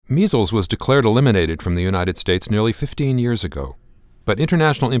Measles was declared eliminated from the United States nearly 15 years ago, but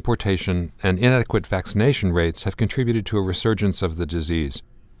international importation and inadequate vaccination rates have contributed to a resurgence of the disease.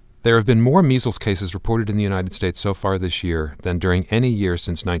 There have been more measles cases reported in the United States so far this year than during any year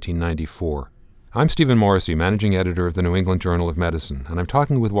since 1994. I'm Stephen Morrissey, managing editor of the New England Journal of Medicine, and I'm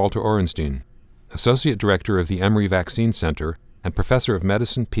talking with Walter Orenstein, associate director of the Emory Vaccine Center and professor of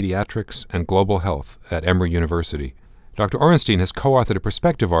medicine, pediatrics, and global health at Emory University. Dr. Orenstein has co-authored a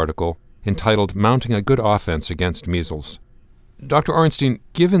perspective article entitled Mounting a Good Offense Against Measles. Dr. Orenstein,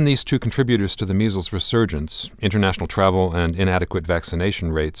 given these two contributors to the measles resurgence, international travel and inadequate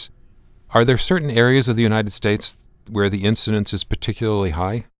vaccination rates, are there certain areas of the United States where the incidence is particularly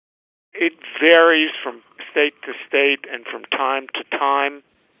high? It varies from state to state and from time to time.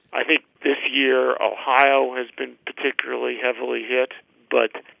 I think this year Ohio has been particularly heavily hit,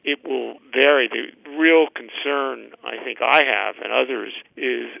 but it will vary. The real concern I think I have and others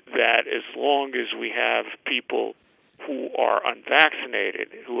is that as long as we have people who are unvaccinated,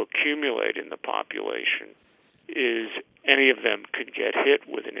 who accumulate in the population, is any of them could get hit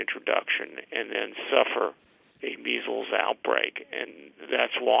with an introduction and then suffer a measles outbreak. And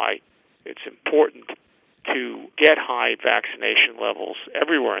that's why it's important to get high vaccination levels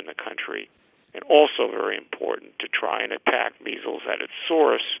everywhere in the country, and also very important to try and attack measles at its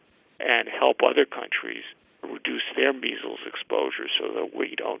source and help other countries reduce their measles exposure so that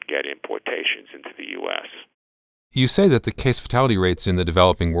we don't get importations into the U.S. You say that the case fatality rates in the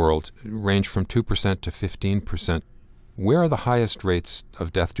developing world range from 2% to 15%. Where are the highest rates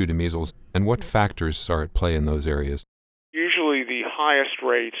of death due to measles, and what factors are at play in those areas? Usually the highest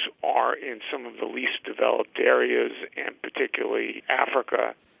rates are in some of the least developed areas, and particularly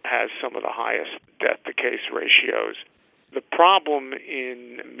Africa has some of the highest death-to-case ratios. The problem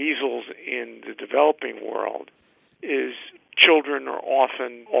in measles in the developing world is children are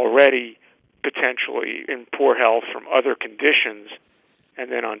often already potentially in poor health from other conditions,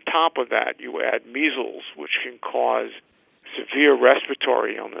 and then on top of that you add measles, which can cause severe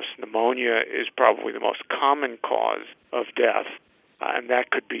respiratory illness. Pneumonia is probably the most common cause of death, and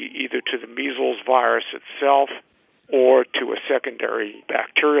that could be either to the measles virus itself or to a secondary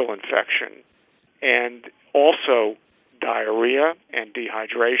bacterial infection, and also diarrhea and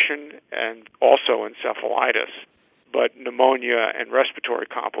dehydration, and also encephalitis. But pneumonia and respiratory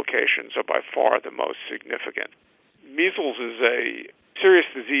complications are by far the most significant. Measles is a serious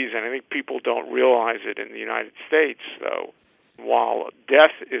disease, and I think people don't realize it in the United States, though. While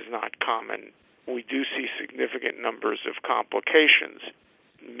death is not common, we do see significant numbers of complications.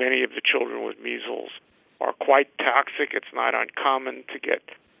 Many of the children with measles are quite toxic. It's not uncommon to get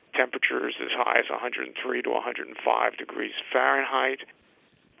temperatures as high as 103 to 105 degrees Fahrenheit.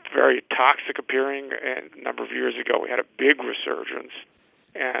 Very toxic appearing, and a number of years ago we had a big resurgence,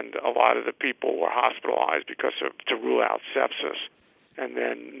 and a lot of the people were hospitalized to rule out sepsis. And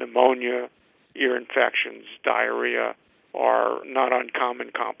then pneumonia, ear infections, diarrhea are not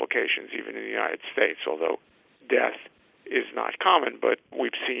uncommon complications even in the United States, although death is not common, but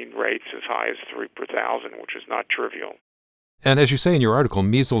we've seen rates as high as 3 per thousand, which is not trivial. And as you say in your article,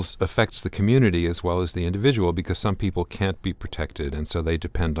 measles affects the community as well as the individual because some people can't be protected, and so they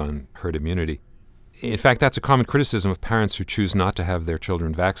depend on herd immunity. In fact, that's a common criticism of parents who choose not to have their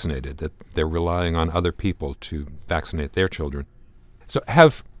children vaccinated, that they're relying on other people to vaccinate their children. So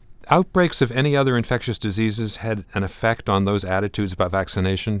have outbreaks of any other infectious diseases had an effect on those attitudes about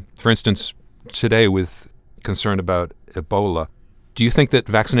vaccination? For instance, today with concern about Ebola, do you think that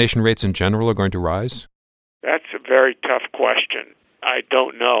vaccination rates in general are going to rise? That's a very tough question. I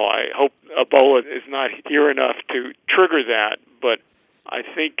don't know. I hope Ebola is not here enough to trigger that, but I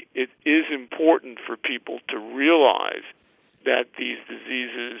think it is important for people to realize that these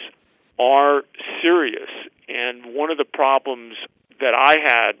diseases are serious. And one of the problems that I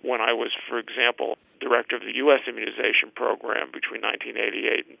had when I was, for example, director of the U.S. immunization program between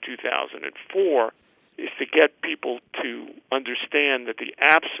 1988 and 2004 is to get people to understand that the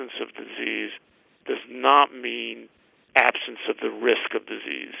absence of disease does not mean absence of the risk of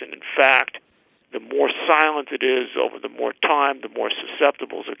disease. And in fact, the more silent it is over the more time, the more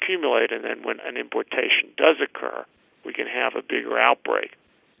susceptibles accumulate, and then when an importation does occur, we can have a bigger outbreak.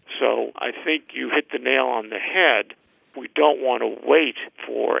 So I think you hit the nail on the head. We don't want to wait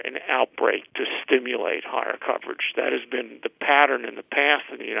for an outbreak to stimulate higher coverage. That has been the pattern in the past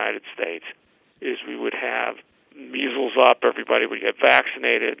in the United States, is we would have measles up, everybody would get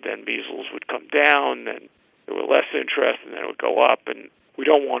vaccinated, then measles would come down, and there were less interest, and then it would go up. And we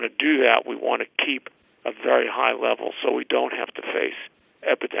don't want to do that. We want to keep a very high level so we don't have to face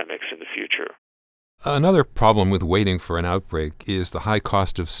epidemics in the future. Another problem with waiting for an outbreak is the high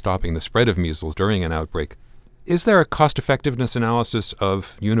cost of stopping the spread of measles during an outbreak. Is there a cost-effectiveness analysis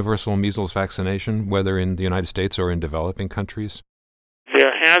of universal measles vaccination, whether in the United States or in developing countries?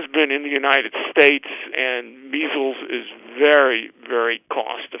 There has been in the United States, and measles is very, very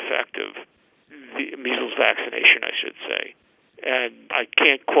cost-effective. The measles vaccination, I should say. And I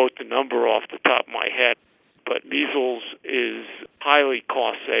can't quote the number off the top of my head, but measles is highly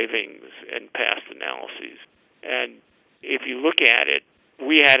cost savings in past analyses. And if you look at it,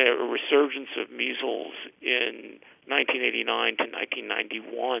 we had a resurgence of measles in 1989 to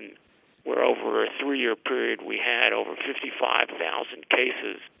 1991, where over a 3-year period we had over 55,000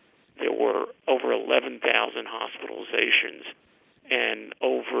 cases. There were over 11,000 hospitalizations and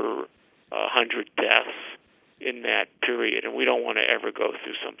over 100 deaths in that period, and we don't want to ever go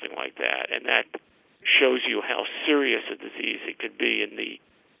through something like that. And that shows you how serious a disease it could be. In the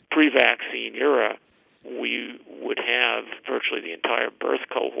pre-vaccine era, we would have virtually the entire birth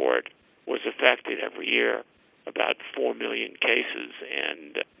cohort was affected every year, about 4 million cases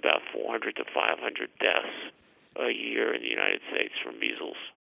and about 400 to 500 deaths a year in the United States from measles.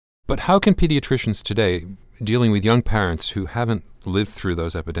 But how can pediatricians today, dealing with young parents who haven't lived through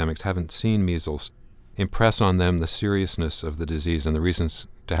those epidemics, haven't seen measles, impress on them the seriousness of the disease and the reasons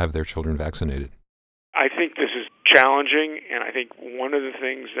to have their children vaccinated? I think this is challenging, and I think one of the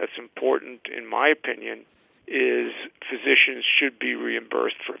things that's important, in my opinion, is physicians should be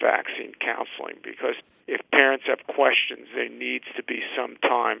reimbursed for vaccine counseling, because if parents have questions, there needs to be some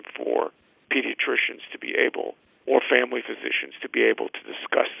time for pediatricians to be able, or family physicians to be able to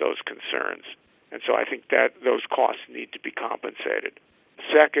discuss those concerns. And so I think that those costs need to be compensated.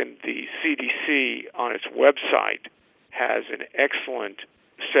 Second, the CDC on its website has an excellent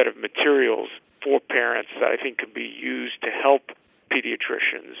set of materials for parents that I think can be used to help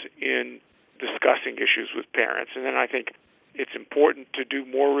pediatricians in discussing issues with parents. And then I think it's important to do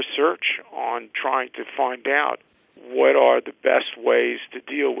more research on trying to find out what are the best ways to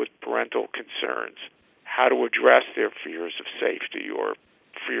deal with parental concerns, how to address their fears of safety or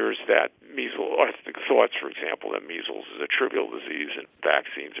fears that measles, or thoughts, for example, that measles is a trivial disease and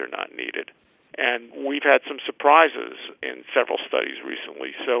vaccines are not needed. And we've had some surprises in several studies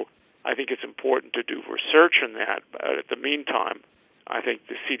recently, so I think it's important to do research in that. But at the meantime, I think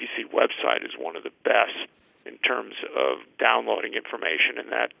the CDC website is one of the best in terms of downloading information,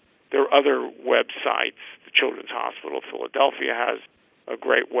 and that there are other websites. The Children's Hospital of Philadelphia has a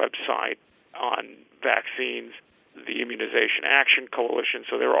great website on vaccines, the Immunization Action Coalition.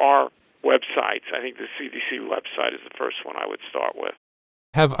 So there are websites. I think the CDC website is the first one I would start with.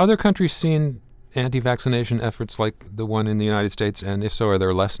 Have other countries seen anti-vaccination efforts like the one in the United States, and if so, are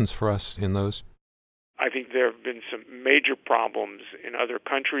there lessons for us in those? I think there have been some major problems in other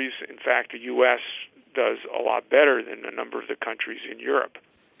countries. In fact, the U.S. does a lot better than a number of the countries in Europe.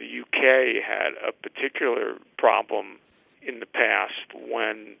 The U.K. had a particular problem in the past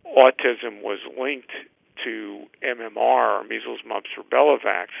when autism was linked to MMR, measles, mumps, rubella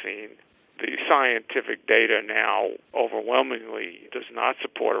vaccine. The scientific data now overwhelmingly does not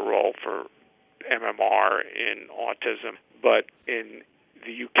support a role for MMR in autism, but in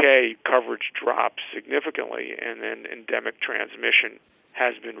the UK, coverage dropped significantly, and then endemic transmission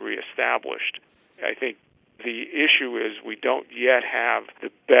has been reestablished. I think the issue is we don't yet have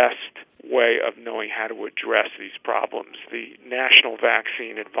the best way of knowing how to address these problems. The National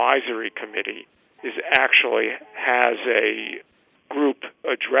Vaccine Advisory Committee actually has a group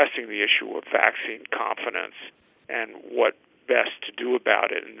addressing the issue of vaccine confidence and what best to do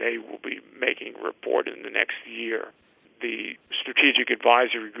about it, and they will be making a report in the next year. The Strategic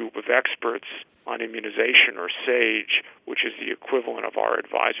Advisory Group of Experts on Immunization, or SAGE, which is the equivalent of our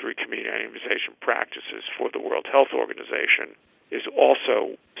Advisory Committee on Immunization Practices for the World Health Organization, is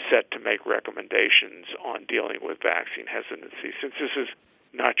also set to make recommendations on dealing with vaccine hesitancy, since this is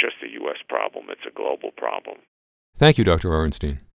not just a U.S. problem, it's a global problem. Thank you, Dr. Orenstein.